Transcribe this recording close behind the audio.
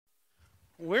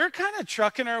we're kind of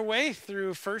trucking our way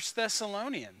through First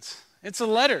Thessalonians. It's a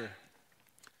letter.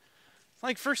 It's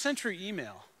like first century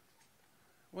email.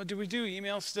 What do we do?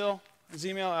 Email still? Is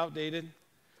email outdated?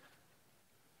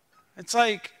 It's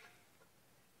like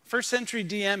first century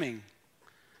DMing,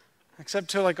 except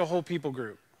to like a whole people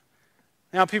group.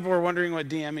 Now people are wondering what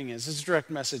DMing is. It's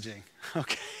direct messaging.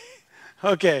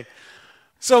 Okay.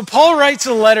 So Paul writes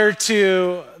a letter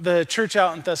to the church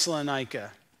out in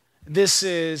Thessalonica. This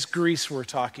is Greece we're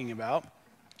talking about.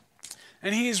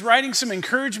 And he's writing some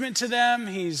encouragement to them.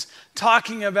 He's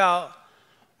talking about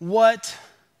what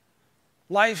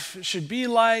life should be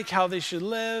like, how they should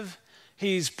live.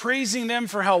 He's praising them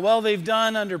for how well they've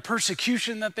done under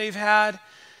persecution that they've had.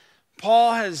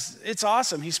 It's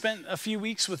awesome. He spent a few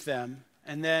weeks with them,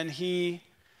 and then he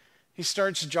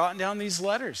starts jotting down these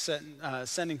letters,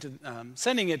 sending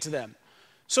it to them.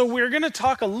 So we're going to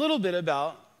talk a little bit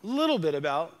about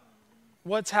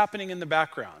what's happening in the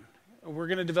background. We're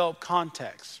going to develop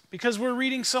context because we're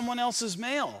reading someone else's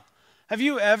mail.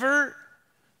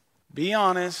 Be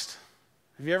honest,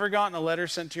 have you ever gotten a letter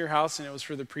sent to your house and it was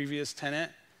for the previous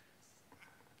tenant?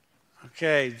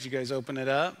 Okay, did you guys open it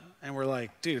up? And we're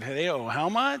like, dude, they owe how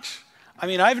much? I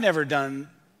mean, I've never done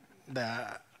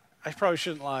that. I probably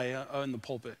shouldn't lie in the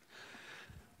pulpit.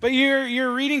 But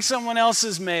you're reading someone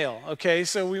else's mail, okay?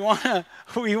 So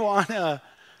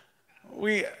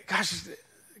gosh,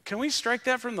 can we strike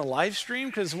that from the live stream?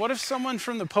 Because what if someone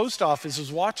from the post office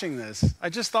is watching this? I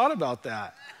just thought about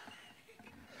that.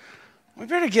 We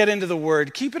better get into the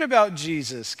word. Keep it about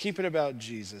Jesus. Keep it about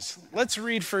Jesus. Let's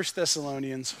read 1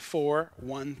 Thessalonians 4,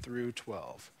 1 through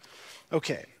 12.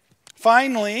 Okay.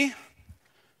 Finally,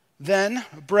 then,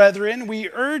 brethren, we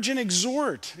urge and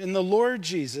exhort in the Lord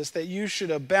Jesus that you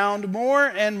should abound more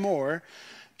and more,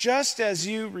 just as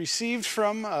you received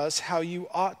from us how you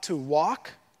ought to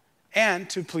walk and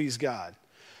to please God.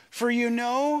 For you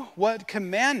know what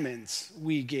commandments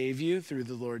we gave you through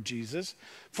the Lord Jesus.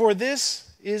 For this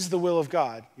is the will of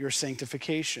God, your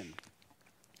sanctification,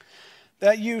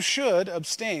 that you should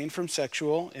abstain from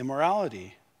sexual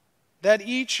immorality, that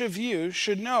each of you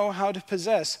should know how to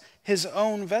possess his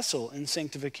own vessel in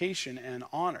sanctification and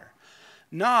honor,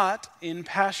 not in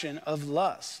passion of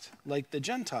lust, like the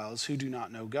Gentiles who do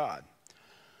not know God,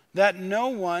 that no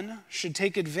one should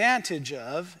take advantage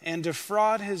of and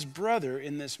defraud his brother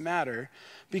in this matter,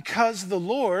 because the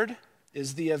Lord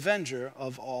is the avenger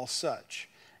of all such,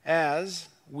 as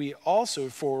we also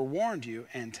forewarned you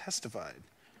and testified.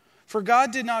 For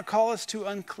God did not call us to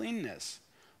uncleanness,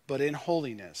 but in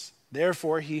holiness.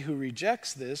 Therefore, he who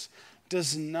rejects this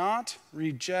does not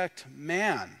reject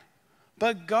man,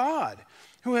 but God,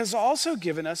 who has also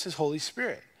given us his Holy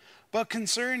Spirit. But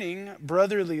concerning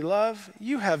brotherly love,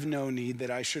 you have no need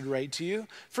that I should write to you,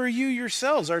 for you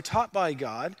yourselves are taught by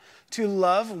God to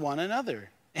love one another.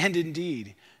 And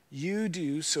indeed, you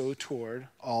do so toward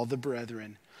all the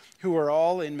brethren who are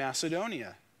all in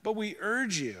Macedonia. But we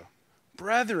urge you,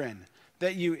 brethren,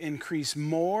 that you increase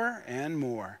more and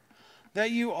more,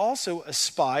 that you also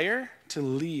aspire to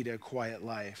lead a quiet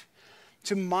life,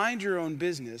 to mind your own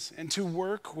business, and to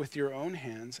work with your own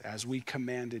hands as we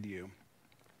commanded you,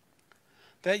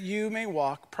 that you may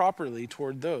walk properly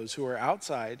toward those who are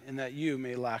outside, and that you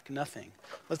may lack nothing.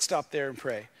 Let's stop there and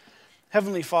pray.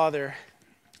 Heavenly Father,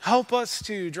 help us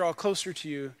to draw closer to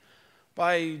you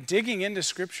by digging into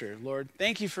Scripture, Lord.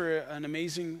 Thank you for an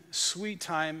amazing, sweet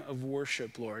time of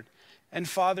worship, Lord. And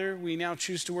Father, we now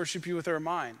choose to worship you with our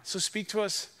mind. So speak to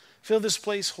us, fill this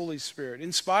place, Holy Spirit.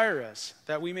 Inspire us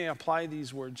that we may apply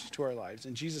these words to our lives.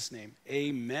 In Jesus' name,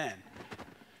 amen.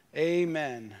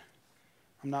 Amen.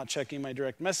 I'm not checking my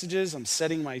direct messages. I'm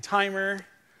setting my timer.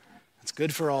 It's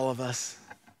good for all of us.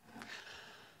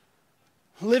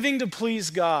 Living to please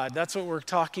God, that's what we're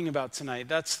talking about tonight.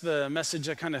 That's the message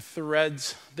that kind of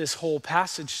threads this whole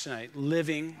passage tonight,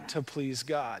 living to please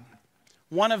God.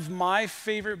 One of my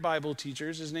favorite Bible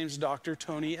teachers, his name's Dr.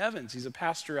 Tony Evans. He's a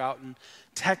pastor out in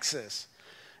Texas.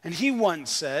 And he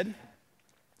once said,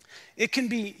 it can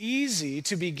be easy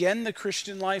to begin the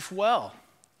Christian life well,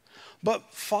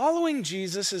 but following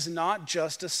Jesus is not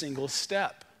just a single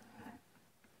step.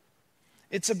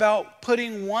 It's about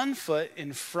putting one foot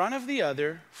in front of the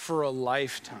other for a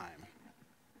lifetime.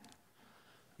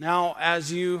 Now,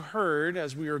 as you heard,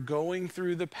 as we were going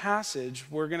through the passage,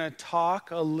 we're going to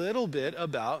talk a little bit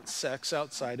about sex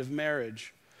outside of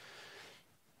marriage.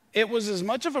 It was as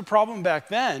much of a problem back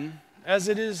then as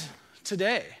it is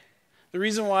today. The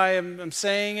reason why I'm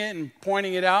saying it and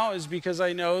pointing it out is because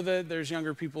I know that there's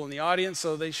younger people in the audience,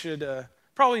 so they should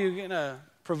probably going to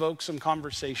provoke some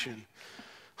conversation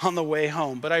on the way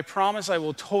home. But I promise I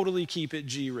will totally keep it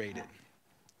G-rated.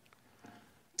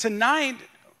 Tonight,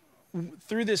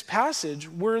 through this passage,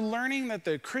 we're learning that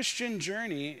the Christian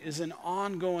journey is an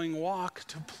ongoing walk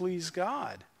to please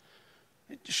God,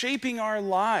 shaping our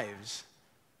lives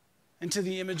into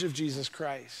the image of Jesus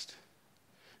Christ.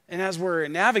 And as we're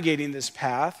navigating this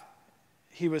path,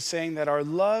 he was saying that our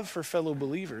love for fellow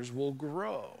believers will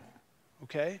grow,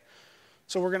 okay?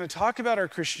 So we're going to talk about our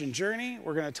Christian journey.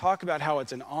 We're going to talk about how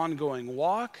it's an ongoing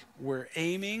walk. We're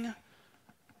aiming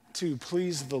to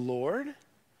please the Lord.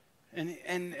 And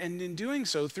in doing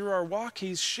so, through our walk,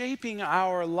 he's shaping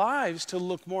our lives to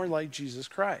look more like Jesus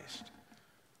Christ.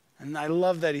 And I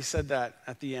love that he said that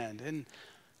at the end. And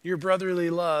your brotherly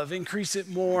love, increase it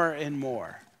more and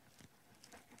more.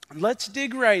 Let's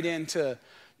dig right into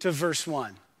verse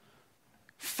 1.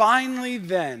 Finally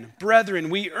then, brethren,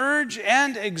 we urge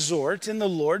and exhort in the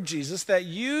Lord Jesus that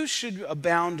you should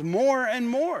abound more and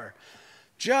more,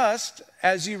 just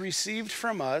as you received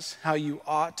from us how you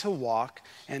ought to walk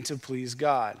and to please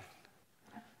God.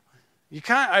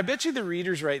 I bet you the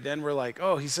readers right then were like,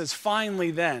 oh, he says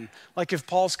finally then, like if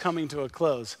Paul's coming to a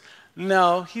close.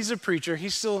 No, he's a preacher. He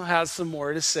still has some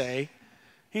more to say.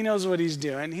 He knows what he's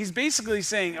doing. He's basically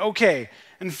saying, okay,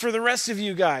 and for the rest of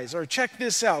you guys, or check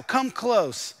this out, come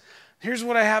close. Here's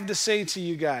what I have to say to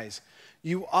you guys.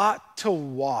 You ought to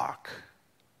walk.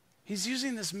 He's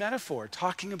using this metaphor,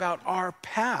 talking about our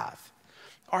path,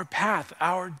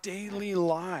 our daily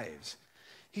lives.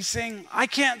 He's saying, I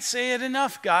can't say it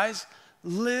enough, guys.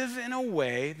 Live in a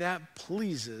way that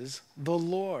pleases the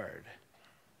Lord.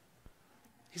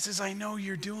 He says, I know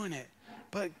you're doing it,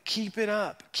 but keep it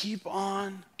up. Keep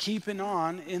on keeping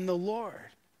on in the Lord.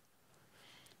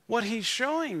 What he's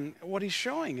showing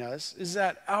us is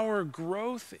that our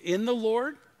growth in the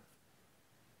Lord,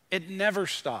 it never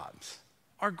stops.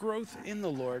 Our growth in the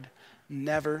Lord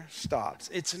never stops.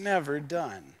 It's never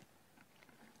done.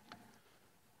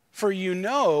 For you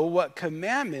know what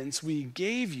commandments we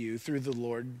gave you through the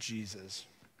Lord Jesus.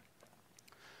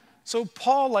 So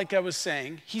Paul, like I was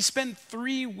saying, he spent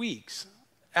 3 weeks.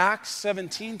 Acts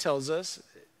 17 tells us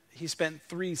he spent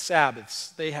 3 Sabbaths.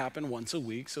 They happen once a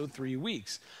week, so 3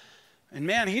 weeks. And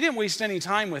man, he didn't waste any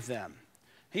time with them.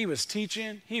 He was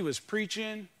teaching, he was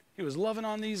preaching, he was loving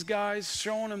on these guys,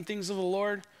 showing them things of the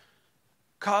Lord,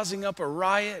 causing up a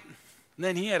riot. And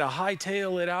then he had to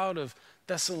hightail it out of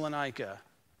Thessalonica.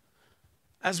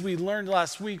 As we learned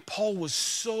last week, Paul was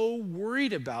so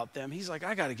worried about them. He's like,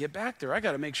 I got to get back there. I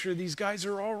got to make sure these guys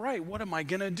are all right. What am I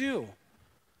going to do?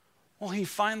 Well, he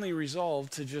finally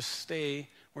resolved to just stay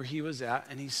where he was at,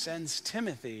 and he sends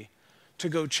Timothy to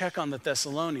go check on the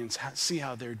Thessalonians, see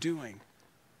how they're doing.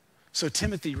 So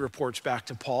Timothy reports back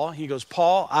to Paul. He goes,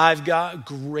 Paul, I've got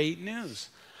great news.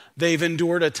 They've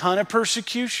endured a ton of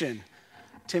persecution.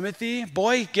 Timothy,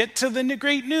 boy, get to the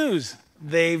great news.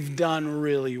 They've done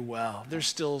really well. They're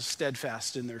still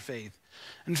steadfast in their faith.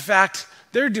 In fact,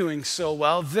 they're doing so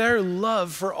well. Their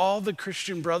love for all the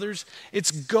Christian brothers,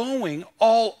 it's going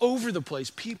all over the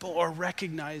place. People are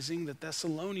recognizing the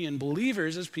Thessalonian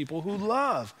believers as people who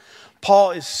love.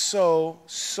 Paul is so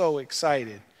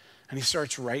excited. And he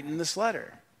starts writing this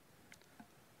letter.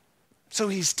 So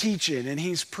he's teaching and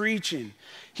he's preaching.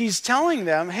 He's telling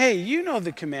them, hey, you know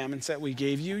the commandments that we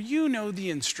gave you. You know the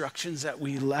instructions that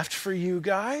we left for you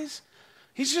guys.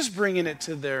 He's just bringing it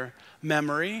to their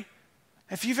memory.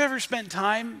 If you've ever spent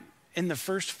time in the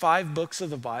first 5 books of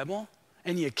the Bible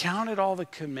and you counted all the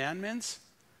commandments,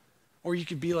 or you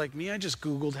could be like me, I just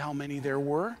Googled how many there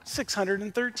were.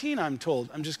 613, I'm told.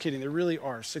 I'm just kidding. There really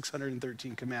are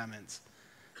 613 commandments.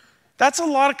 That's a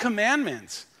lot of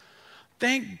commandments.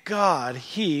 Thank God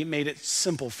he made it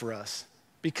simple for us,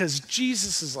 because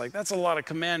Jesus is like, that's a lot of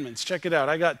commandments. Check it out.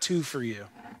 I got 2 for you.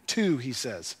 2, he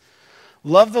says.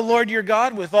 Love the Lord your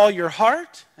God with all your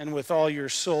heart and with all your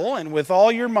soul and with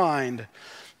all your mind.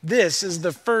 This is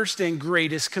the first and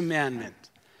greatest commandment.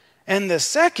 And the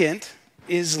second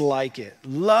is like it.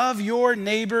 Love your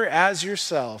neighbor as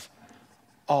yourself.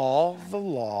 All the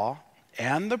law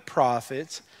and the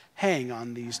prophets hang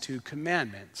on these 2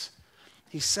 commandments.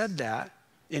 He said that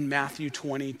in Matthew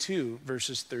 22,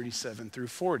 verses 37 through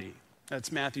 40.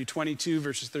 That's Matthew 22,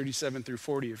 verses 37 through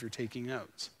 40, if you're taking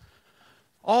notes.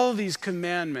 All these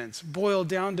commandments boil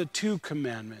down to 2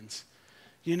 commandments.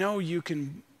 You know, you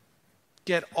can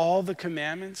get all the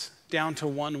commandments down to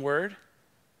 1 word.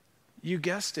 You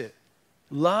guessed it.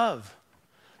 Love.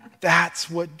 That's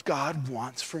what God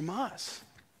wants from us.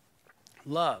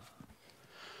 Love.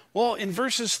 Well, in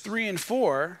verses 3 and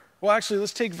 4, well, actually,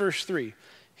 let's take verse 3.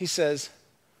 He says,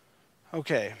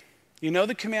 okay, you know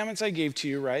the commandments I gave to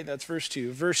you, right? That's verse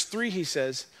 2. Verse 3, he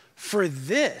says, for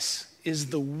this is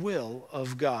the will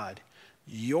of God,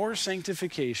 your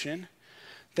sanctification,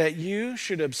 that you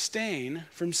should abstain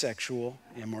from sexual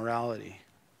immorality.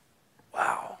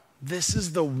 Wow, this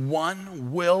is the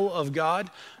one will of God?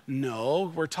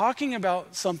 No, we're talking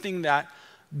about something that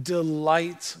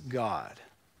delights God.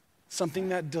 Something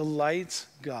that delights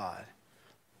God.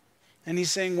 And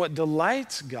he's saying what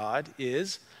delights God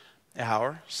is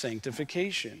our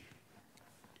sanctification.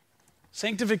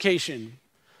 Sanctification,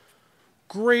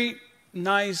 great,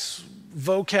 nice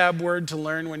vocab word to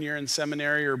learn when you're in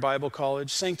seminary or Bible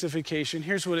college. Sanctification,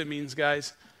 here's what it means,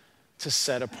 guys. To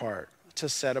set apart. To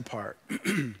set apart.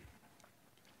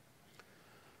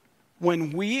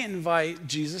 When we invite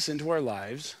Jesus into our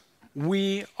lives,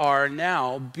 we are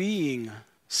now being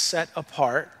set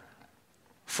apart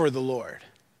for the Lord.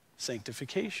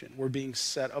 Sanctification. We're being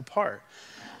set apart.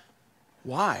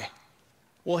 Why?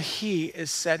 Well, he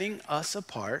is setting us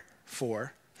apart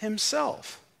for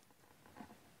himself.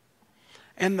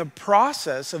 And the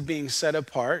process of being set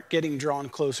apart, getting drawn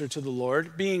closer to the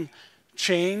Lord, being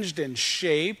changed and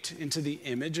shaped into the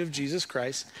image of Jesus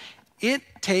Christ, it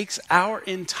takes our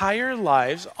entire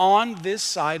lives on this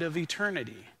side of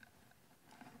eternity.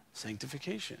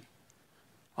 Sanctification.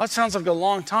 Well, that sounds like a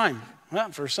long time.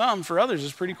 Well, for some, for others,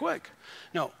 it's pretty quick.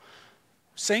 No,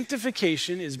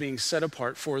 sanctification is being set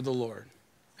apart for the Lord.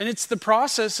 And it's the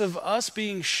process of us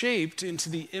being shaped into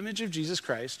the image of Jesus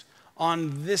Christ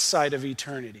on this side of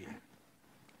eternity.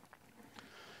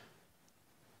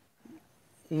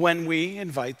 When we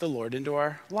invite the Lord into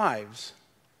our lives,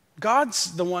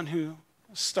 God's the one who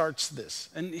starts this.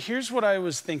 And here's what I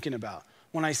was thinking about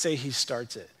when I say he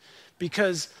starts it.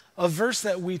 Because a verse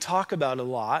that we talk about a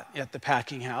lot at the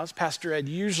Packing House, Pastor Ed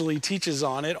usually teaches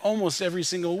on it almost every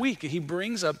single week. He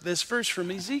brings up this verse from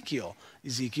Ezekiel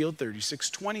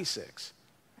 36:26.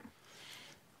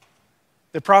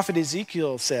 The prophet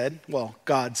Ezekiel said, well,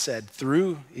 God said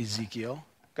through Ezekiel,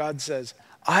 God says,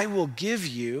 I will give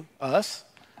you, us,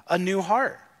 a new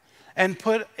heart and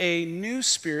put a new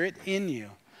spirit in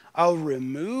you. I'll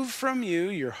remove from you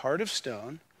your heart of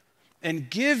stone and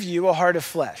give you a heart of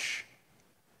flesh.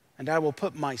 And I will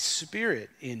put my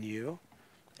spirit in you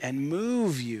and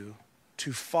move you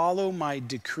to follow my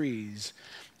decrees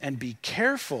and be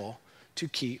careful to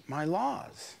keep my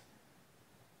laws.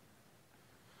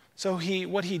 So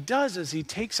what he does is he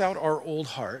takes out our old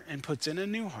heart and puts in a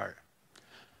new heart.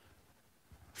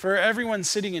 For everyone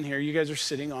sitting in here, you guys are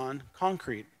sitting on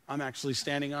concrete. I'm actually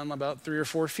standing on about 3 or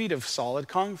 4 feet of solid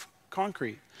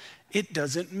concrete. It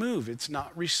doesn't move. It's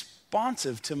not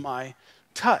responsive to my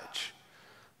touch.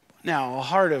 Now, a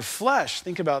heart of flesh,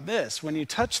 think about this. When you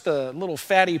touch the little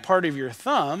fatty part of your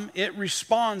thumb, it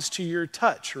responds to your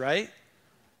touch, right?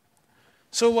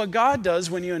 So what God does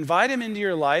when you invite him into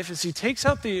your life is he takes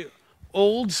out the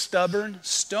old, stubborn,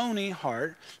 stony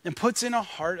heart and puts in a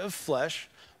heart of flesh,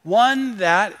 one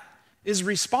that is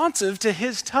responsive to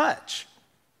his touch.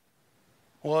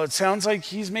 Well, it sounds like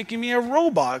he's making me a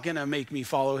robot, going to make me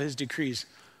follow his decrees.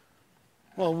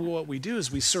 Well, what we do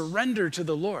is we surrender to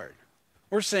the Lord.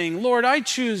 We're saying, Lord, I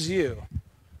choose you.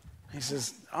 He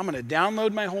says, I'm going to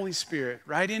download my Holy Spirit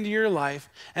right into your life,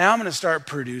 and I'm going to start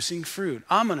producing fruit.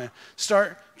 I'm going to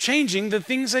start changing the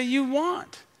things that you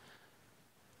want.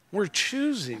 We're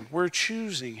choosing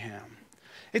him.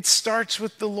 It starts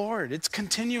with the Lord. It's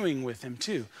continuing with him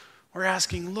too. We're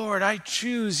asking, Lord, I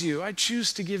choose you. I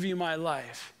choose to give you my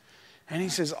life. And he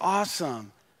says,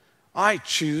 awesome. I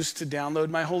choose to download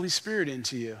my Holy Spirit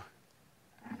into you.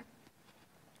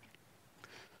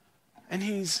 And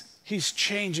he's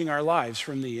changing our lives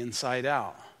from the inside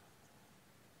out.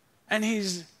 And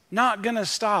he's not going to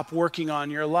stop working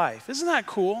on your life. Isn't that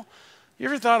cool? You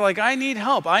ever thought, like, I need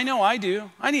help? I know I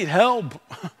do. I need help.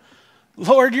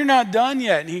 Lord, you're not done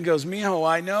yet. And he goes, Mijo,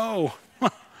 I know.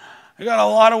 I got a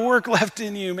lot of work left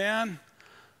in you, man.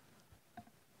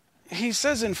 He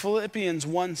says in Philippians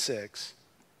 1:6,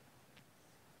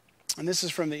 and this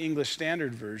is from the English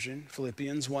Standard Version,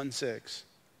 Philippians 1:6.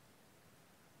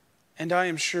 And I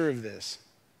am sure of this,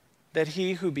 that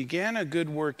he who began a good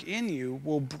work in you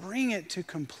will bring it to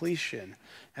completion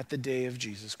at the day of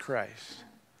Jesus Christ.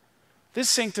 This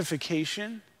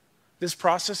sanctification, this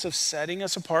process of setting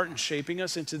us apart and shaping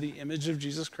us into the image of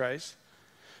Jesus Christ,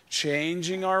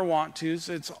 changing our want-tos,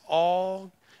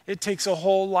 it takes a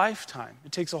whole lifetime.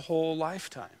 It takes a whole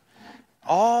lifetime.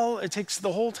 It takes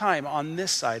the whole time on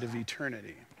this side of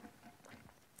eternity.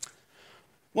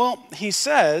 Well, he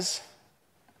says,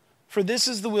 for this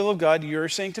is the will of God, your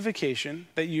sanctification,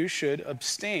 that you should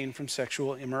abstain from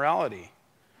sexual immorality.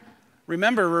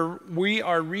 Remember, we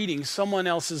are reading someone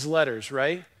else's letters,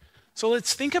 right? So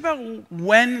let's think about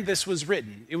when this was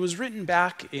written. It was written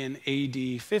back in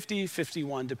AD 50,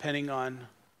 51, depending on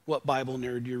what Bible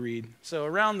nerd you read. So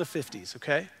around the 50s,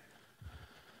 okay?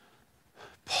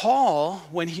 Paul,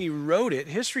 when he wrote it,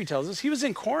 history tells us he was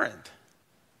in Corinth.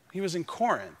 He was in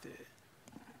Corinth.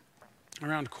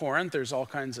 Around Corinth, there's all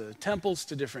kinds of temples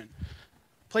to different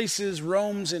places.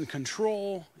 Rome's in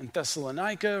control. In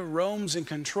Thessalonica, Rome's in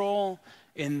control.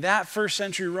 In that first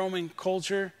century Roman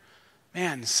culture,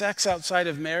 man, sex outside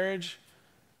of marriage,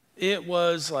 it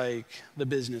was like the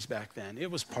business back then. It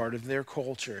was part of their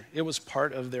culture. It was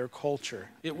part of their culture.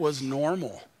 It was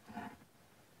normal.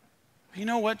 You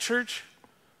know what, church?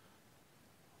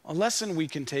 A lesson we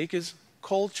can take is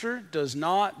culture does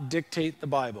not dictate the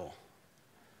Bible.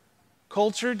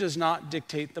 Culture does not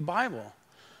dictate the Bible.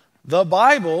 The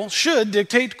Bible should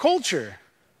dictate culture.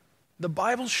 The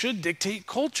Bible should dictate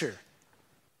culture.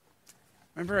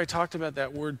 Remember I talked about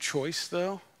that word choice,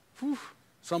 though? Whew.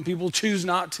 Some people choose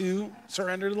not to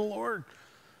surrender to the Lord.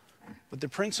 But the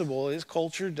principle is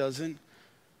culture doesn't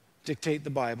dictate the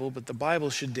Bible, but the Bible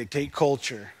should dictate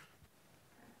culture.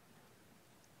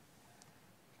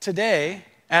 Today,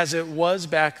 as it was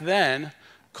back then,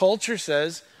 culture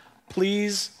says,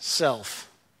 please self.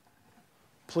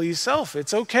 Please self.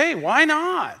 It's okay. Why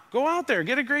not? Go out there,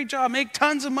 get a great job, make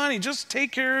tons of money, just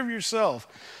take care of yourself.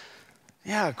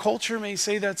 Yeah, culture may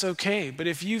say that's okay, but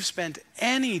if you've spent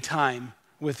any time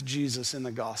with Jesus in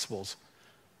the Gospels,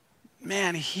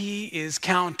 man, he is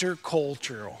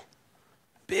countercultural.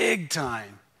 Big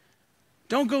time.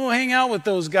 Don't go hang out with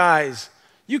those guys.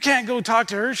 You can't go talk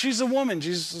to her. She's a woman.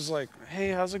 Jesus is like, hey,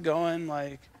 how's it going?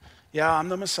 Like, yeah, I'm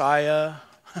the Messiah,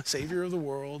 Savior of the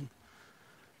world.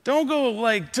 Don't go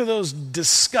like to those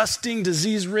disgusting,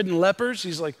 disease-ridden lepers.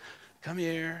 He's like, come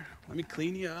here, let me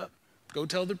clean you up. Go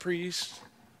tell the priest.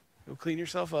 Go clean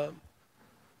yourself up.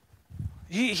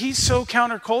 He's so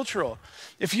countercultural.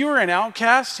 If you were an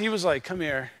outcast, he was like, come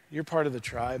here, you're part of the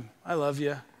tribe. I love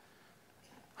you.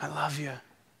 I love you.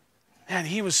 Man,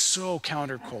 he was so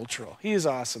countercultural. He is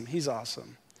awesome. He's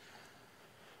awesome.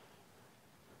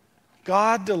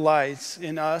 God delights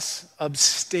in us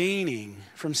abstaining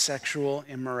from sexual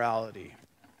immorality.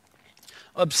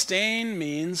 Abstain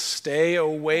means stay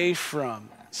away from.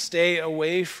 Stay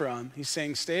away from. He's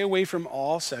saying stay away from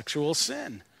all sexual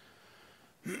sin.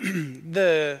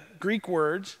 The Greek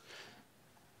word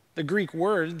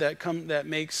that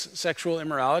makes sexual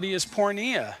immorality is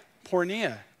porneia.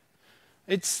 Porneia.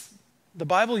 The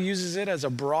Bible uses it as a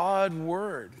broad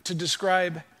word to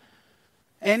describe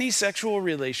any sexual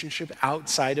relationship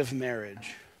outside of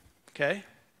marriage. Okay?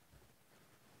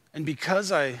 And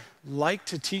because I like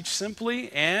to teach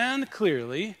simply and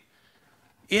clearly,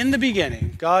 in the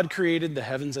beginning, God created the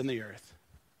heavens and the earth.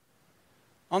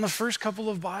 On the first couple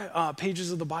of pages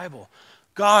of the Bible,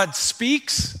 God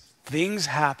speaks, things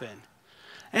happen.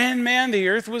 And man, the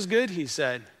earth was good, he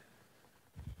said.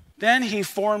 Then he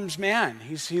forms man.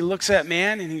 He looks at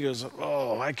man and he goes,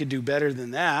 oh, I could do better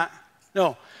than that.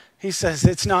 No, he says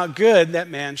it's not good that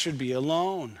man should be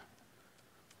alone.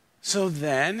 So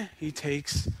then he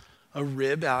takes a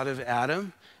rib out of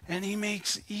Adam and he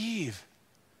makes Eve,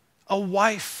 a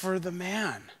wife for the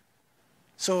man.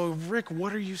 So Rick,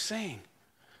 what are you saying?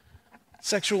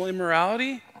 Sexual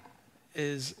immorality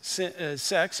is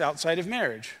sex outside of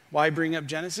marriage. Why bring up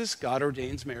Genesis? God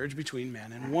ordains marriage between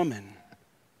man and woman.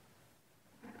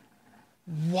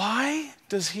 Why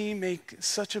does he make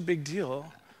such a big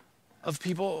deal of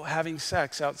people having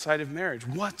sex outside of marriage?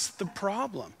 What's the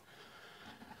problem?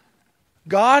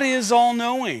 God is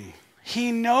all-knowing.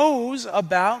 He knows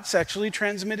about sexually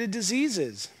transmitted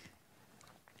diseases.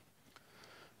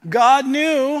 God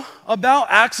knew about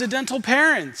accidental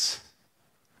parents.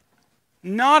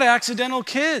 Not accidental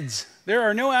kids. There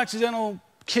are no accidental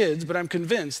kids, but I'm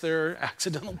convinced there are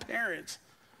accidental parents.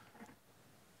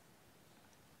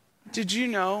 Did you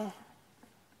know?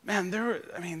 Man,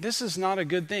 this is not a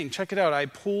good thing. Check it out. I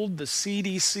pulled the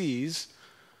CDC's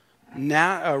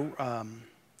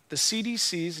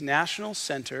National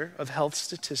Center of Health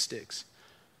Statistics,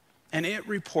 and it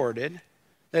reported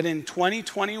that in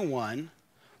 2021,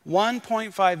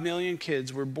 1.5 million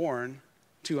kids were born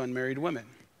to unmarried women.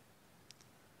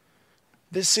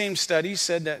 This same study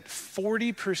said that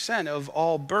 40% of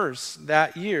all births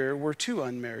that year were to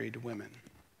unmarried women.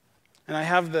 And I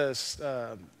have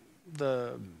the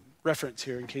reference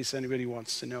here in case anybody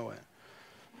wants to know it.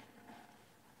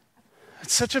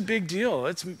 It's such a big deal.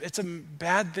 It's a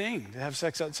bad thing to have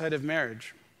sex outside of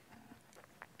marriage.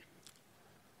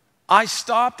 I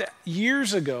stopped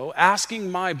years ago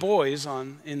asking my boys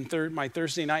in my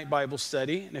Thursday night Bible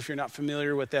study, and if you're not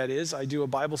familiar with what that is, I do a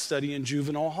Bible study in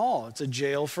juvenile hall. It's a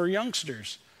jail for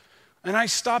youngsters. And I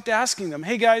stopped asking them,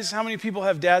 hey guys, how many people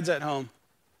have dads at home?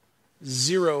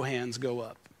 0 hands go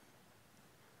up.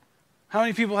 How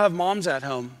many people have moms at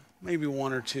home? Maybe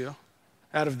one or two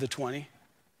out of the 20.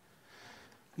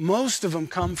 Most of them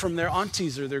come from their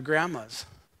aunties or their grandmas.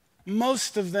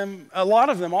 Most of them, a lot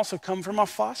of them also come from a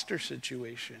foster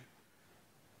situation.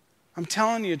 I'm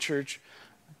telling you, church,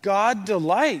 God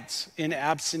delights in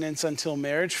abstinence until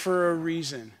marriage for a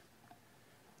reason.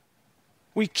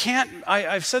 We can't,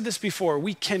 I've said this before,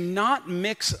 we cannot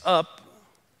mix up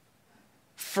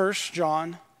 1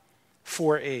 John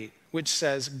 4:8, which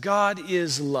says, God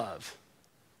is love.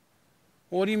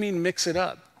 What do you mean mix it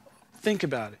up? Think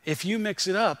about it. If you mix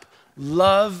it up,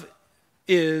 love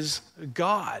is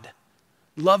God.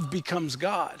 Love becomes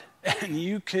God. And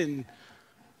you can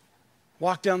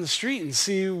walk down the street and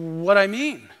see what I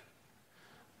mean.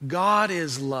 God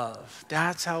is love.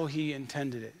 That's how he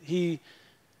intended it. He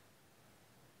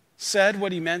said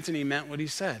what he meant and he meant what he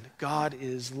said. God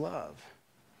is love.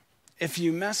 If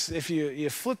you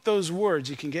flip those words,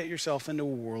 you can get yourself into a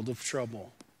world of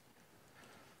trouble.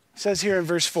 It says here in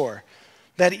verse 4,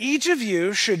 that each of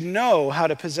you should know how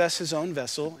to possess his own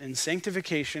vessel in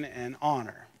sanctification and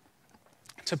honor.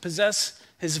 To possess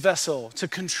his vessel, to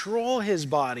control his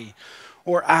body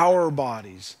or our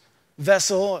bodies.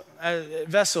 Vessel,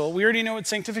 we already know what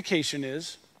sanctification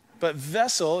is, but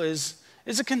vessel is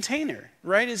a container,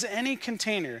 right? Is any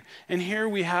container. And here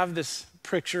we have this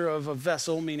picture of a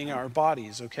vessel, meaning our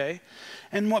bodies, okay?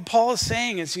 And what Paul is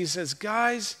saying is he says,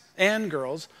 guys and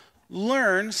girls,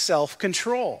 learn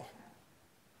self-control.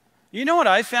 You know what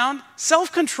I found?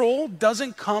 Self-control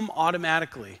doesn't come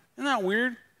automatically. Isn't that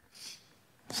weird?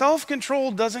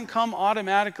 Self-control doesn't come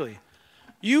automatically.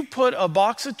 You put a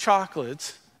box of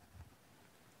chocolates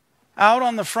out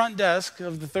on the front desk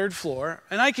of the third floor,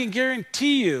 and I can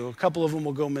guarantee you a couple of them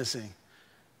will go missing.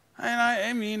 And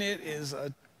I mean,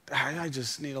 I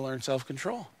just need to learn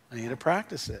self-control. I need to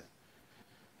practice it.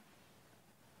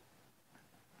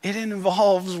 It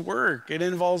involves work. It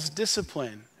involves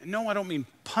discipline. No, I don't mean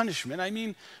punishment. I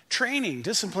mean training,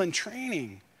 discipline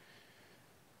training.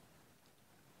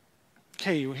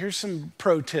 Okay, here's some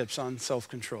pro tips on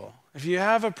self-control. If you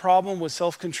have a problem with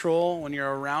self-control when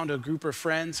you're around a group of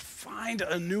friends, find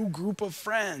a new group of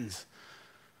friends.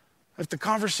 If the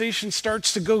conversation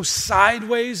starts to go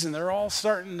sideways and they're all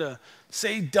starting to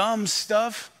say dumb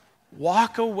stuff,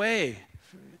 walk away.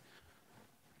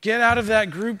 Get out of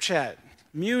that group chat.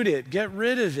 Mute it. Get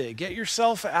rid of it. Get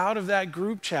yourself out of that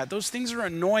group chat. Those things are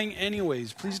annoying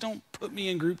anyways. Please don't put me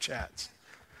in group chats.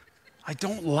 I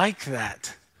don't like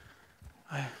that.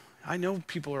 I know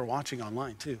people are watching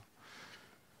online too.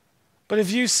 But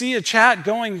if you see a chat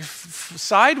going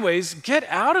sideways, get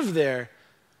out of there.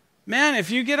 Man, if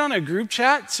you get on a group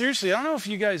chat, seriously, I don't know if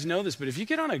you guys know this, but if you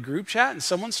get on a group chat and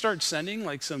someone starts sending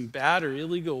like some bad or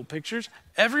illegal pictures,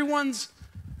 everyone's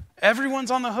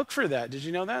on the hook for that. Did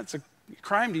you know that? It's a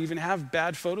crime to even have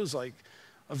bad photos like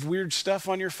of weird stuff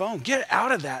on your phone. Get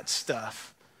out of that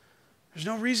stuff. There's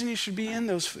no reason you should be in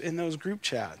those group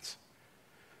chats.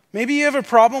 Maybe you have a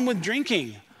problem with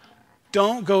drinking.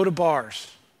 Don't go to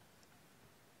bars.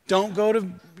 Don't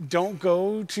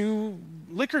go to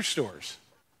liquor stores.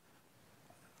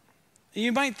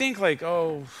 You might think like,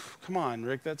 oh, come on,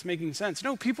 Rick, that's making sense.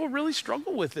 No, people really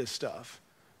struggle with this stuff.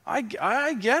 I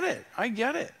get it. I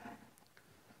get it.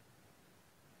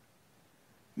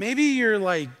 Maybe you're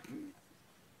like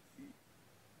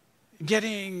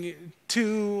getting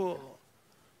too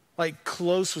like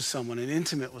close with someone and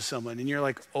intimate with someone, and you're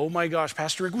like, oh my gosh,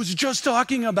 Pastor Rick was just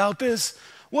talking about this.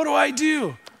 What do I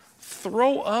do?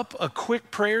 Throw up a quick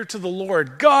prayer to the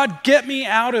Lord. God, get me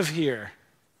out of here.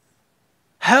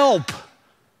 Help.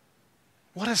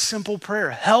 What a simple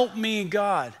prayer. Help me,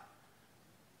 God.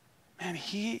 Man,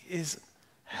 he is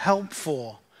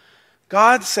helpful.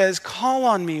 God says, call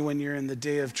on me when you're in the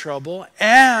day of trouble,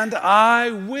 and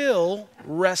I will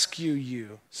rescue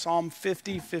you. Psalm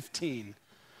 50:15.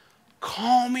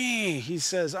 Call me, he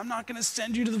says. I'm not going to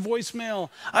send you to the voicemail.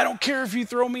 I don't care if you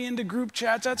throw me into group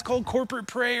chats. That's called corporate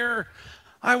prayer.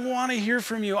 I want to hear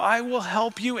from you. I will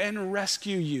help you and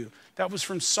rescue you. That was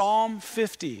from Psalm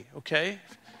 50, okay? In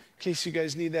case you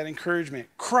guys need that encouragement.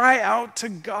 Cry out to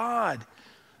God.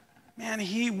 Man,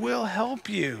 he will help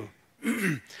you.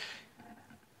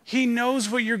 He knows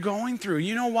what you're going through.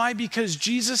 You know why? Because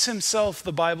Jesus himself,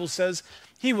 the Bible says,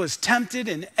 he was tempted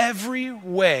in every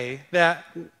way that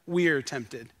we are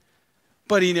tempted,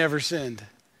 but he never sinned.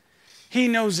 He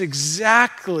knows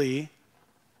exactly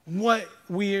what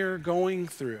we're going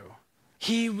through.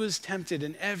 He was tempted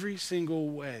in every single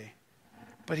way,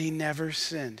 but he never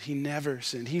sinned. He never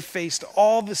sinned. He faced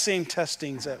all the same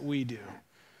testings that we do.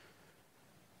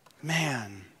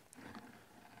 Man,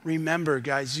 Remember,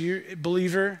 guys, you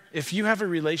believer, if you have a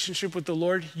relationship with the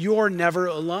Lord, you're never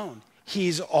alone.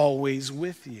 He's always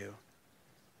with you.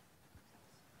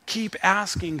 Keep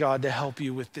asking God to help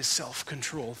you with this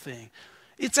self-control thing.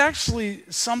 It's actually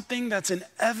something that's an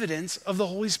evidence of the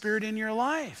Holy Spirit in your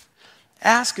life.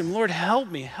 Ask him, Lord,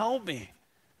 help me.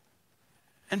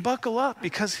 And buckle up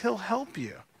because he'll help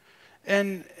you.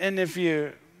 And if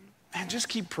you, man, just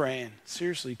keep praying.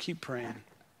 Seriously, keep praying.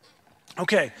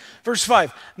 Okay, verse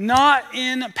 5. Not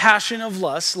in passion of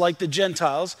lust like the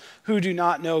Gentiles who do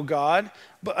not know God.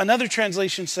 But another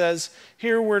translation says,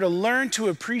 here we're to learn to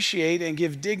appreciate and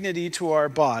give dignity to our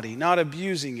body, not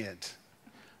abusing it.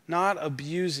 Not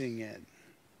abusing it,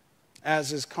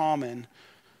 as is common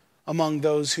among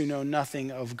those who know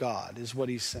nothing of God, is what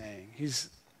he's saying.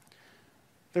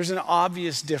 There's an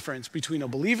obvious difference between a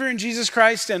believer in Jesus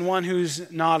Christ and one who's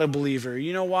not a believer.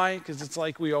 You know why? Because it's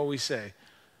like we always say.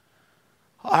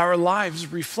 Our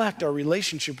lives reflect our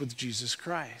relationship with Jesus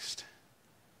Christ.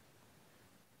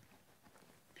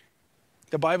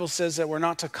 The Bible says that we're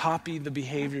not to copy the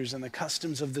behaviors and the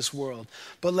customs of this world,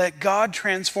 but let God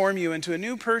transform you into a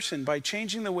new person by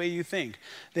changing the way you think.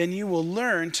 Then you will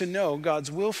learn to know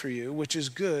God's will for you, which is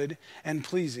good and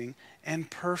pleasing and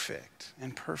perfect.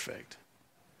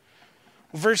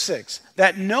 Verse 6,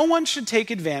 that no one should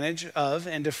take advantage of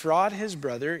and defraud his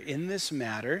brother in this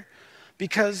matter,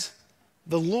 because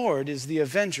the Lord is the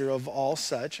avenger of all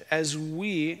such, as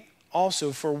we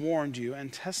also forewarned you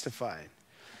and testified.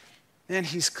 And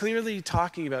he's clearly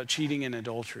talking about cheating and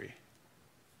adultery.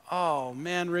 Oh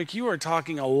man, Rick, you are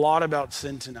talking a lot about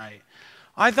sin tonight.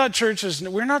 I thought churches,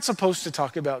 we're not supposed to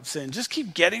talk about sin. Just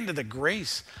keep getting to the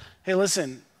grace. Hey,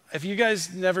 listen, if you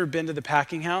guys never been to the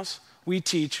packing house, we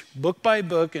teach book by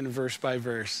book and verse by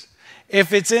verse.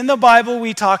 If it's in the Bible,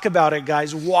 we talk about it,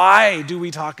 guys. Why do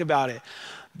we talk about it?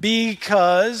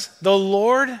 Because the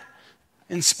Lord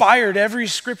inspired every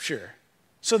scripture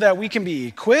so that we can be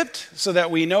equipped, so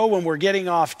that we know when we're getting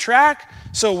off track,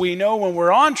 so we know when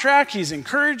we're on track. He's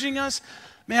encouraging us.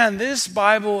 Man, this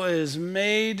Bible is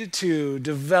made to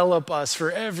develop us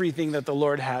for everything that the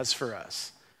Lord has for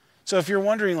us. So if you're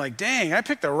wondering, like, dang, I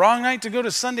picked the wrong night to go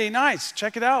to Sunday nights,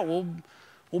 check it out.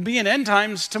 We'll be in end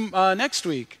times next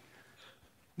week.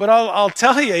 But I'll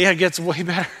tell you, it gets way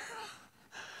better.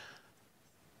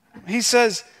 He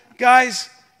says, guys,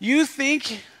 you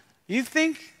think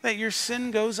that your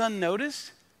sin goes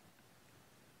unnoticed?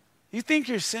 You think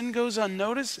your sin goes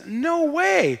unnoticed? No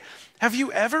way. Have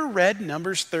you ever read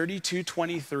Numbers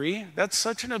 32:23? That's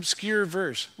such an obscure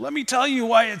verse. Let me tell you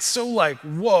why it's so like,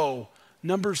 whoa.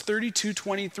 Numbers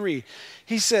 32:23.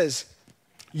 He says,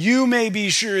 you may be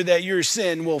sure that your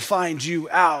sin will find you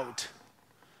out.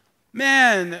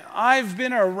 Man, I've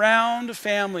been around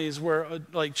families where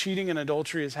like cheating and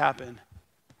adultery has happened.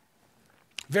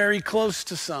 Very close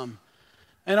to some.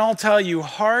 And I'll tell you,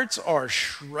 hearts are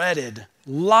shredded,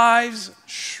 lives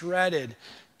shredded,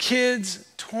 kids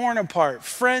torn apart,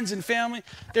 friends and family,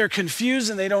 they're confused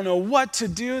and they don't know what to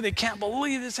do. They can't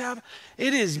believe this happened.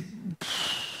 It's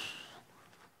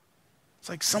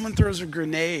like someone throws a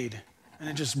grenade and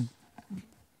it just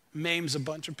maims a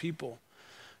bunch of people.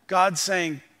 God's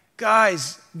saying,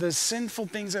 guys, the sinful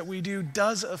things that we do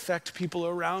does affect people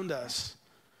around us.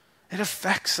 It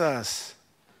affects us.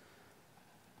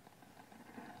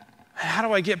 How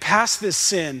do I get past this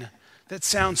sin that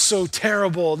sounds so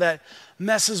terrible, that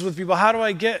messes with people? How do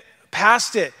I get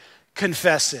past it?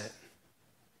 Confess it.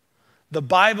 The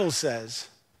Bible says,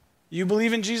 you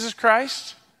believe in Jesus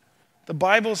Christ? The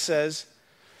Bible says,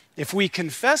 if we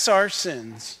confess our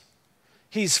sins,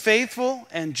 he's faithful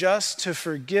and just to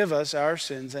forgive us our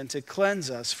sins and to cleanse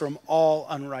us from all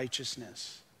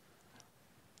unrighteousness.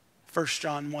 1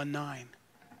 John 1:9.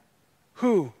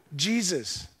 Who?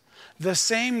 Jesus. The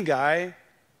same guy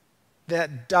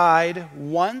that died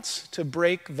once to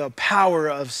break the power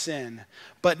of sin.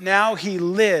 But now he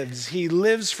lives. He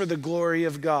lives for the glory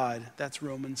of God. That's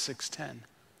Romans 6:10.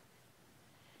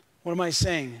 What am I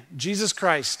saying? Jesus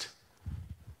Christ,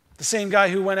 the same guy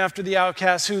who went after the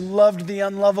outcasts, who loved the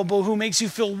unlovable, who makes you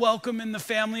feel welcome in the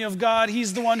family of God.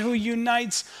 He's the one who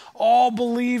unites all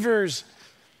believers.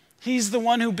 He's the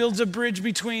one who builds a bridge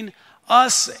between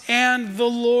us and the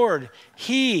Lord.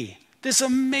 He, this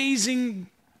amazing,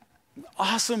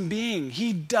 awesome being,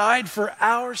 he died for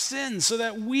our sins so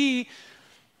that we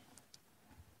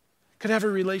could have a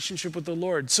relationship with the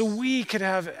Lord, so we could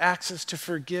have access to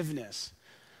forgiveness.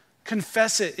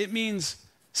 Confess it. It means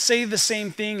say the same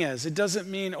thing as. It doesn't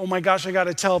mean, oh my gosh, I got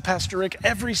to tell Pastor Rick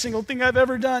every single thing I've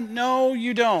ever done. No,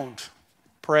 you don't.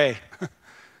 Pray.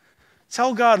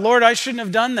 Tell God, Lord, I shouldn't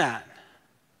have done that.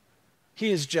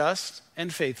 He is just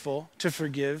and faithful to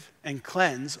forgive and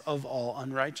cleanse of all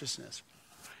unrighteousness.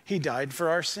 He died for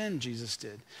our sin, Jesus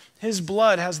did. His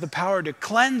blood has the power to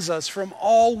cleanse us from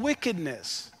all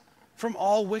wickedness. From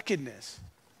all wickedness.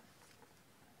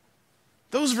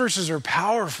 Those verses are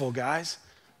powerful, guys.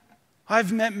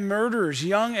 I've met murderers,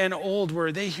 young and old,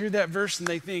 where they hear that verse and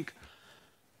they think,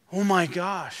 oh my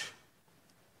gosh,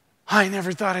 I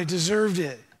never thought I deserved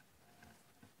it.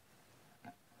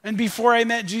 And before I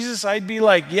met Jesus, I'd be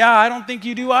like, yeah, I don't think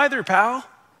you do either, pal.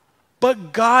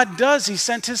 But God does. He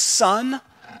sent his son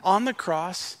on the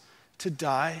cross to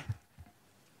die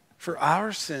for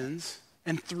our sins.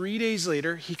 And 3 days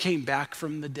later, he came back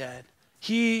from the dead.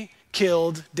 He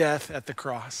killed death at the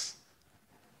cross.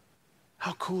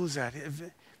 How cool is that?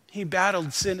 He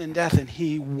battled sin and death and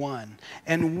he won.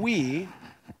 And we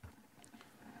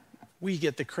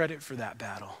get the credit for that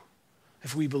battle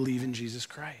if we believe in Jesus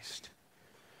Christ.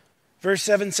 Verse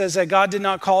 7 says that God did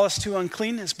not call us to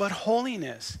uncleanness, but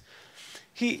holiness.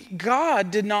 God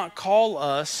did not call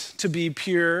us to be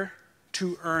pure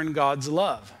to earn God's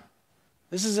love.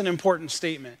 This is an important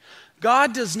statement.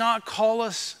 God does not call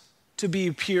us to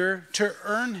be pure to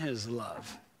earn his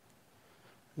love.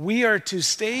 We are to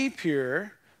stay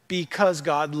pure because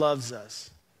God loves us.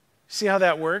 See how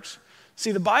that works?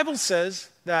 See, the Bible says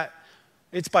that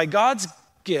it's by God's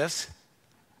gift,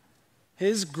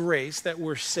 his grace, that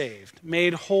we're saved,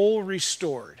 made whole,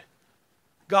 restored.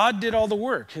 God did all the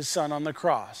work, his son on the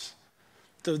cross.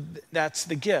 So that's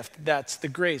the gift, that's the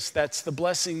grace, that's the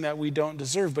blessing that we don't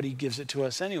deserve, but he gives it to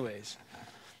us anyways.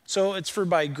 So it's for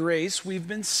by grace we've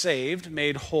been saved,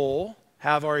 made whole,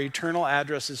 have our eternal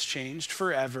addresses changed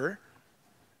forever.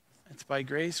 It's by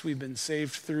grace we've been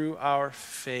saved through our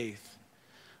faith,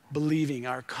 believing,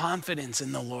 our confidence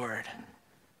in the Lord.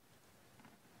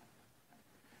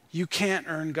 You can't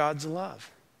earn God's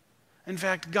love. In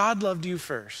fact, God loved you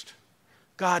first.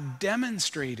 God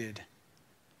demonstrated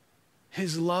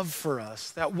his love for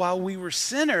us, that while we were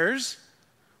sinners,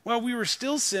 while we were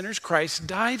still sinners, Christ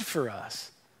died for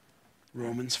us.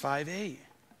 Romans 5:8.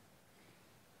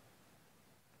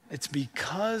 It's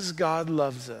because God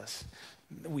loves us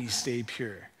that we stay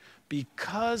pure.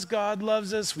 Because God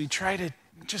loves us, we try to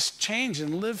just change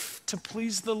and live to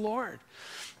please the Lord.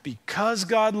 Because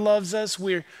God loves us,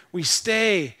 we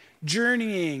stay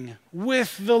journeying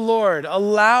with the Lord,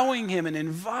 allowing him and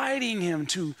inviting him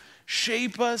to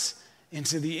shape us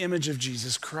into the image of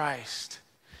Jesus Christ.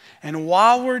 And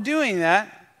while we're doing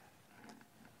that,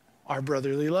 our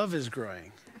brotherly love is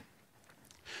growing.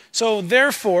 So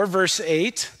therefore, verse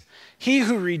 8, he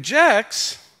who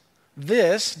rejects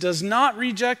this does not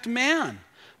reject man,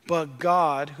 but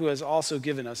God, who has also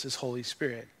given us his Holy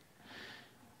Spirit.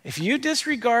 If you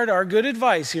disregard our good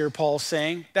advice here, Paul's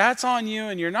saying, that's on you,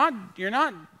 and you're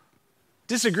not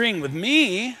disagreeing with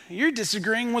me, you're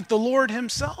disagreeing with the Lord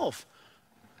himself.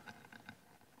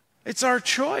 It's our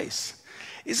choice.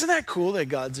 Isn't that cool that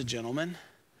God's a gentleman?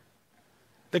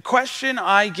 The question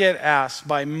I get asked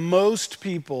by most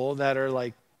people that are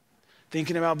like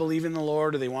thinking about believing the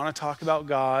Lord or they want to talk about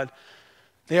God,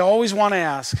 they always want to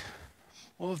ask,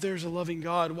 well, if there's a loving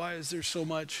God, why is there so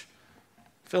much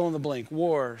fill in the blank,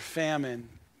 war, famine,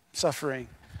 suffering?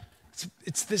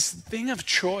 It's this thing of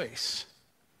choice.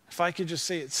 If I could just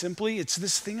say it simply, it's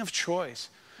this thing of choice.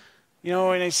 You know,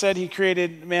 when I said he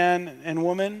created man and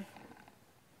woman,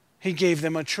 he gave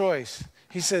them a choice.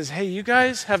 He says, hey, you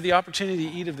guys have the opportunity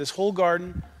to eat of this whole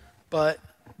garden, but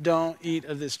don't eat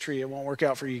of this tree. It won't work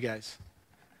out for you guys.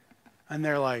 And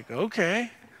they're like, okay.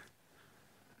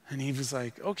 And he was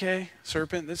like, okay,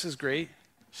 serpent, this is great.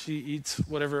 She eats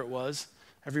whatever it was.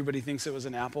 Everybody thinks it was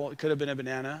an apple. It could have been a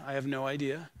banana. I have no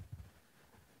idea.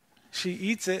 She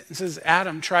eats it and says,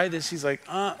 Adam, try this. He's like,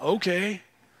 okay.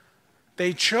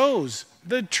 They chose.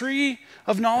 The tree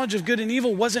of knowledge of good and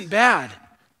evil wasn't bad.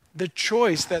 The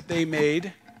choice that they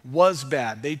made was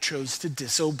bad. They chose to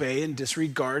disobey and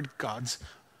disregard God's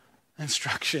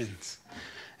instructions.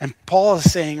 And Paul is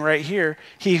saying right here,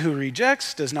 he who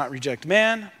rejects does not reject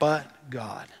man, but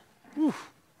God. Whew,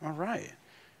 all right.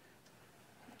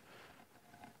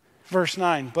 Verse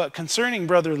 9, but concerning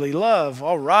brotherly love,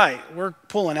 all right, we're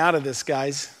pulling out of this,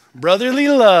 guys. Brotherly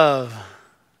love.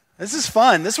 This is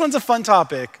fun. This one's a fun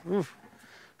topic. Oof.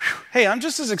 Hey, I'm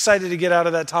just as excited to get out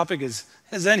of that topic as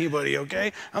anybody,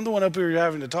 okay? I'm the one up here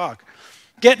having to talk.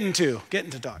 Getting to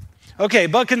talk. Okay,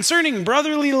 but concerning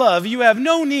brotherly love, you have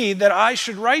no need that I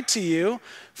should write to you,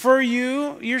 for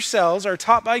you yourselves are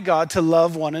taught by God to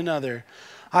love one another.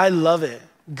 I love it.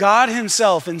 God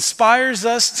himself inspires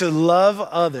us to love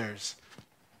others.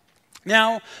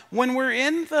 Now, when we're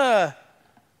in the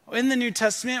in the New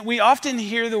Testament, we often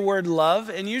hear the word love,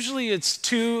 and usually it's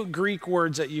two Greek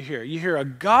words that you hear. You hear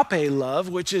agape love,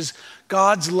 which is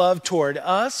God's love toward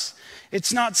us.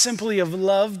 It's not simply of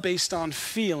love based on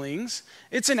feelings.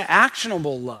 It's an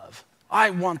actionable love. I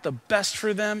want the best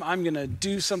for them. I'm going to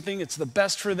do something. It's the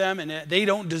best for them, and they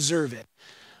don't deserve it.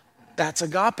 That's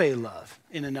agape love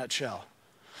in a nutshell.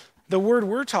 The word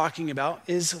we're talking about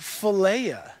is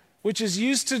philia, which is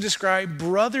used to describe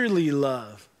brotherly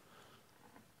love.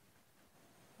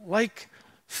 Like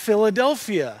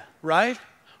Philadelphia, right?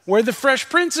 Where the Fresh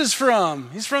Prince is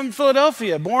from. He's from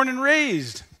Philadelphia, born and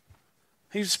raised.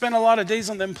 He spent a lot of days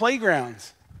on them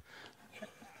playgrounds.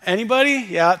 Anybody?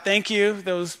 Yeah, thank you,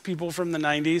 those people from the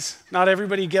 90s. Not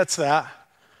everybody gets that.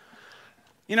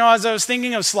 You know, as I was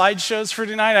thinking of slideshows for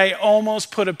tonight, I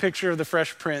almost put a picture of the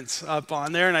Fresh Prince up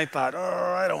on there, and I thought,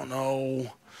 I don't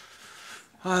know.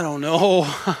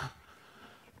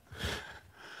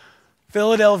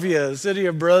 Philadelphia, city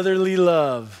of brotherly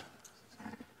love.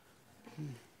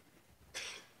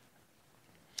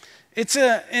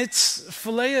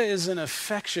 Philia is an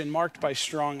affection marked by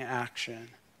strong action.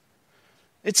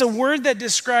 It's a word that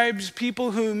describes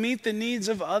people who meet the needs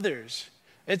of others.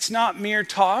 It's not mere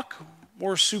talk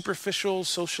or superficial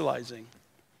socializing.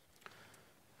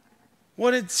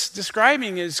 What it's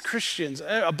describing is Christians,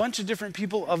 a bunch of different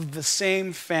people of the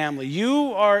same family.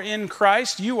 You are in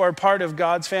Christ. You are part of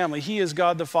God's family. He is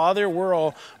God the Father. We're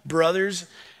all brothers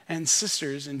and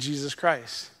sisters in Jesus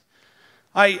Christ.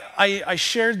 I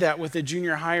shared that with a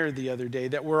junior hire the other day,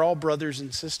 that we're all brothers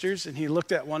and sisters, and he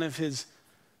looked at one of his,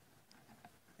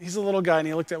 he's a little guy, and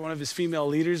he looked at one of his female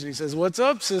leaders, and he says, "What's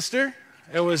up, sister?"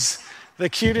 It was the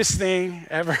cutest thing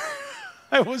ever.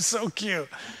 It was so cute.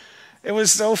 It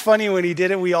was so funny when he did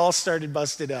it. We all started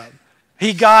busted up.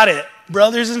 He got it.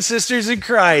 Brothers and sisters in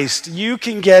Christ, you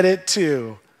can get it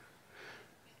too.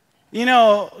 You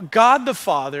know, God the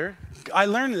Father, I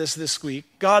learned this week,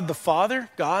 God the Father,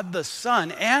 God the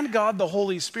Son, and God the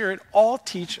Holy Spirit all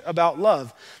teach about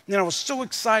love. And I was so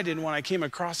excited when I came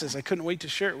across this, I couldn't wait to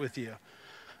share it with you.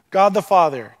 God the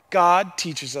Father, God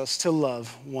teaches us to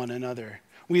love one another.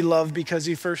 We love because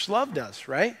he first loved us,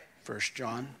 right? 1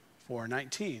 John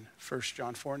 4:19. 1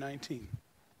 John 4:19.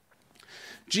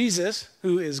 Jesus,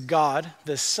 who is God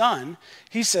the Son,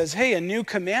 he says, "Hey, a new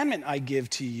commandment I give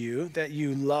to you, that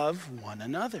you love one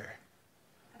another."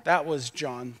 That was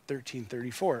John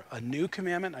 13:34. A new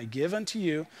commandment I give unto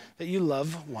you, that you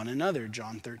love one another.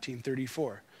 John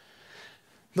 13:34.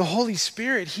 The Holy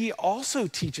Spirit, he also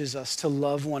teaches us to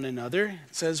love one another.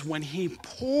 It says, when he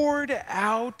poured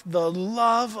out the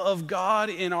love of God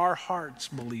in our hearts,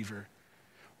 believer.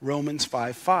 Romans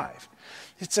 5:5.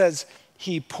 It says,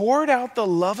 he poured out the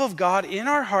love of God in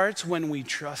our hearts when we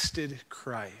trusted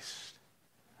Christ.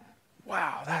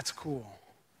 Wow, that's cool.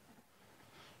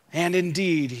 And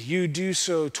indeed, you do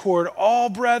so toward all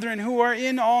brethren who are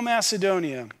in all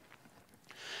Macedonia.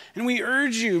 And we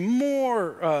urge you,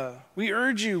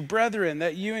 brethren,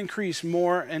 that you increase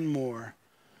more and more.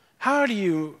 How do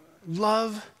you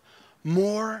love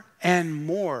more and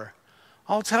more?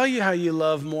 I'll tell you how you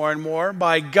love more and more,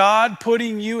 by God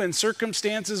putting you in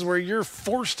circumstances where you're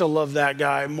forced to love that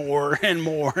guy more and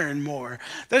more and more.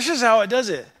 That's just how he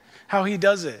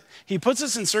does it. He puts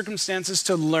us in circumstances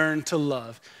to learn to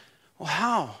love. Well,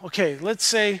 how? Okay, let's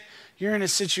say you're in a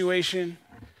situation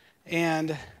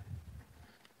and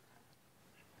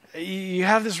you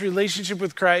have this relationship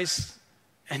with Christ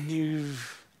and you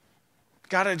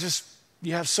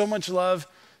have so much love.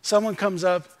 Someone comes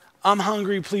up, "I'm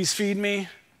hungry, please feed me."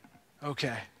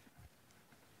 Okay,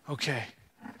 I'll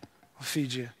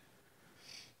feed you.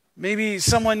 Maybe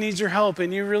someone needs your help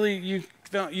and you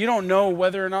don't know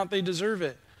whether or not they deserve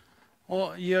it.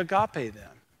 Well, you agape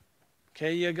them.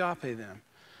 Okay, you agape them.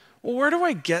 Well, where do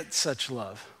I get such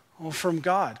love? Well, from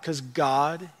God, because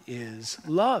God is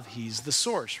love. He's the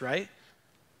source, right?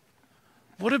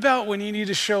 What about when you need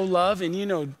to show love and you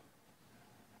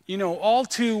know all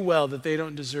too well that they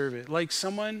don't deserve it? Like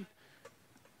someone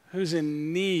who's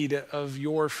in need of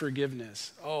your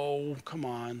forgiveness. Oh, come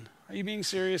on. Are you being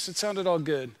serious? It sounded all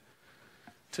good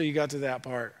until you got to that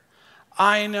part.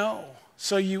 I know.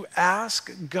 So you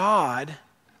ask God,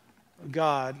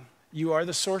 you are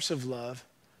the source of love.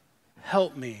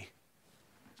 Help me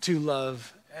to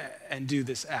love and do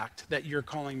this act that you're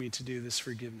calling me to do, this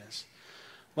forgiveness.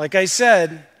 Like I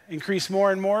said, increase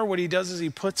more and more. What he does is he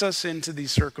puts us into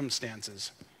these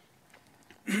circumstances.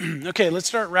 Okay, let's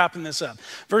start wrapping this up.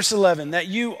 Verse 11, that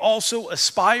you also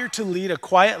aspire to lead a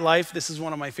quiet life. This is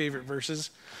one of my favorite verses.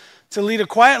 To lead a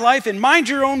quiet life and mind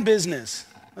your own business.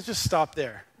 Let's just stop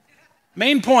there.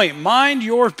 Main point, mind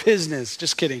your business.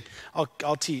 Just kidding.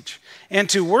 I'll teach. And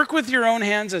to work with your own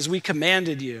hands as we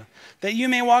commanded you, that you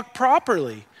may walk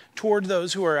properly toward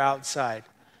those who are outside.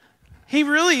 He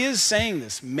really is saying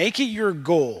this. Make it your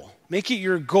goal. Make it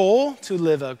your goal to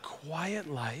live a quiet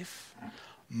life,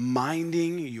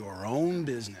 minding your own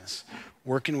business,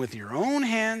 working with your own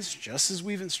hands, just as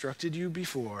we've instructed you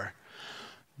before.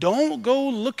 Don't go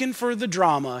looking for the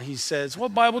drama, he says.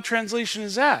 What Bible translation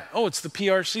is that? Oh, it's the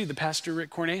PRC, the Pastor Rick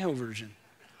Cornejo version.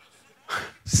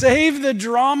 Save the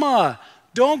drama.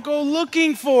 Don't go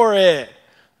looking for it.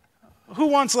 Who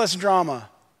wants less drama?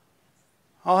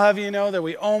 I'll have you know that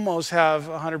we almost have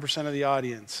 100% of the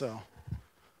audience. So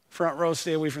front row,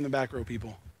 stay away from the back row,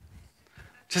 people.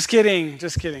 Just kidding.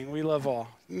 Just kidding. We love all.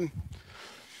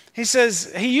 He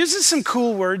says, he uses some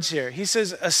cool words here. He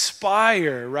says,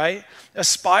 aspire, right?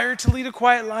 Aspire to lead a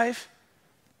quiet life.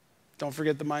 Don't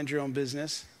forget to mind your own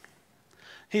business.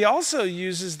 He also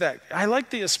uses that, I like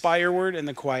the aspire word and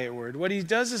the quiet word. What he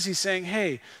does is he's saying,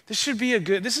 hey, this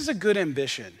is a good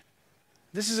ambition.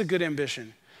 This is a good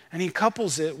ambition. And he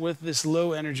couples it with this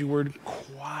low energy word,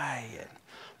 quiet.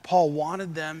 Paul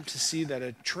wanted them to see that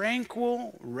a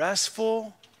tranquil,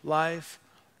 restful life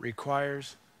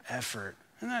requires effort.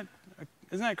 Isn't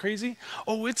that crazy?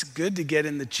 Oh, it's good to get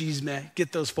in the chisme,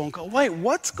 get those phone calls. Wait,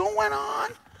 what's going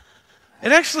on?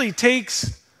 It actually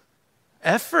takes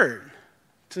effort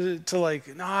to like,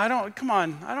 no, I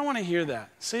don't want to hear that.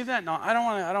 Save that. No, I don't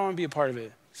want to be a part of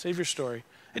it. Save your story.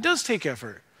 It does take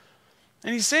effort.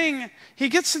 And he's saying, he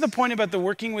gets to the point about the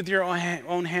working with your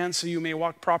own hands so you may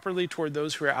walk properly toward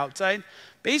those who are outside.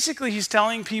 Basically, he's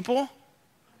telling people,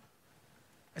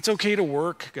 it's okay to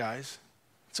work, guys.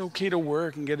 It's okay to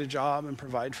work and get a job and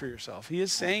provide for yourself. He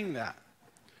is saying that.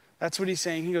 That's what he's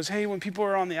saying. He goes, hey, when people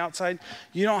are on the outside,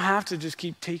 you don't have to just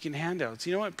keep taking handouts.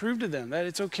 You know what? Prove to them that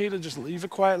it's okay to just live a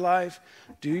quiet life,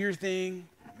 do your thing,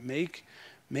 make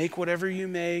whatever you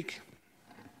make.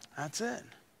 That's it.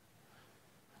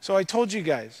 So I told you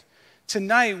guys,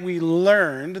 tonight we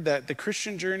learned that the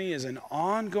Christian journey is an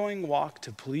ongoing walk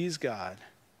to please God.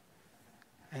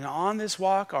 And on this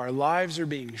walk, our lives are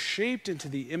being shaped into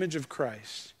the image of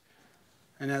Christ.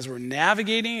 And as we're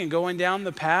navigating and going down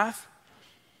the path,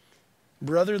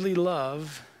 brotherly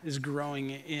love is growing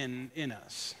in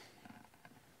us.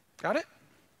 Got it?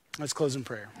 Let's close in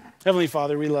prayer. Heavenly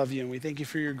Father, we love you and we thank you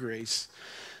for your grace.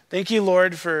 Thank you,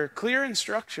 Lord, for clear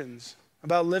instructions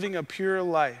about living a pure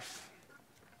life.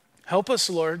 Help us,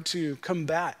 Lord, to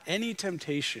combat any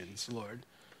temptations, Lord.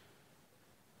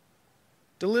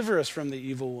 Deliver us from the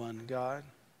evil one, God.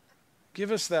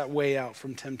 Give us that way out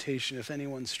from temptation if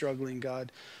anyone's struggling,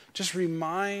 God. Just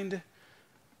remind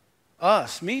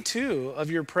us, me too,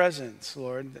 of your presence,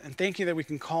 Lord. And thank you that we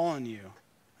can call on you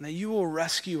and that you will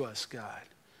rescue us, God.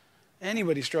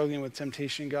 Anybody struggling with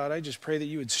temptation, God, I just pray that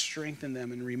you would strengthen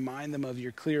them and remind them of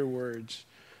your clear words,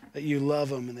 that you love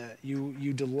them and that you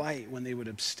delight when they would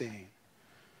abstain.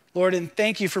 Lord, and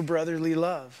thank you for brotherly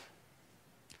love.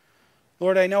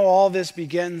 Lord, I know all this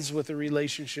begins with a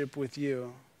relationship with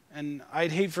you. And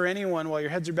I'd hate for anyone, while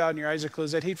your heads are bowed and your eyes are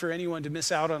closed, I'd hate for anyone to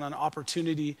miss out on an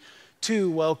opportunity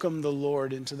to welcome the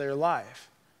Lord into their life.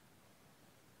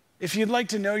 If you'd like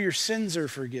to know your sins are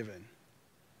forgiven,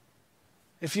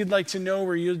 if you'd like to know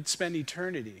where you'd spend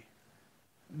eternity,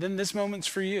 then this moment's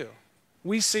for you.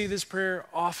 We say this prayer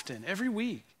often, every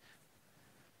week.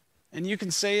 And you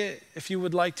can say it if you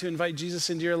would like to invite Jesus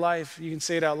into your life. You can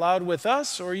say it out loud with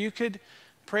us, or you could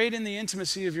pray it in the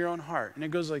intimacy of your own heart. And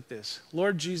it goes like this: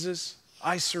 Lord Jesus,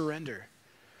 I surrender.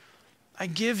 I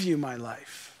give you my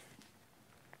life.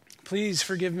 Please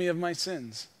forgive me of my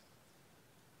sins.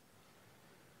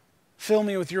 Fill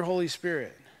me with your Holy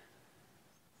Spirit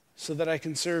so that I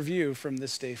can serve you from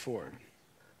this day forward.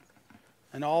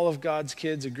 And all of God's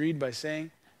kids agreed by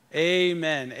saying,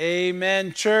 amen.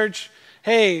 Amen, church.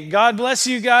 Hey, God bless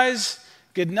you guys.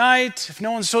 Good night. If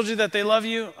no one's told you that they love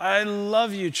you, I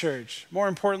love you, church. More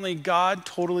importantly, God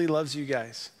totally loves you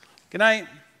guys. Good night.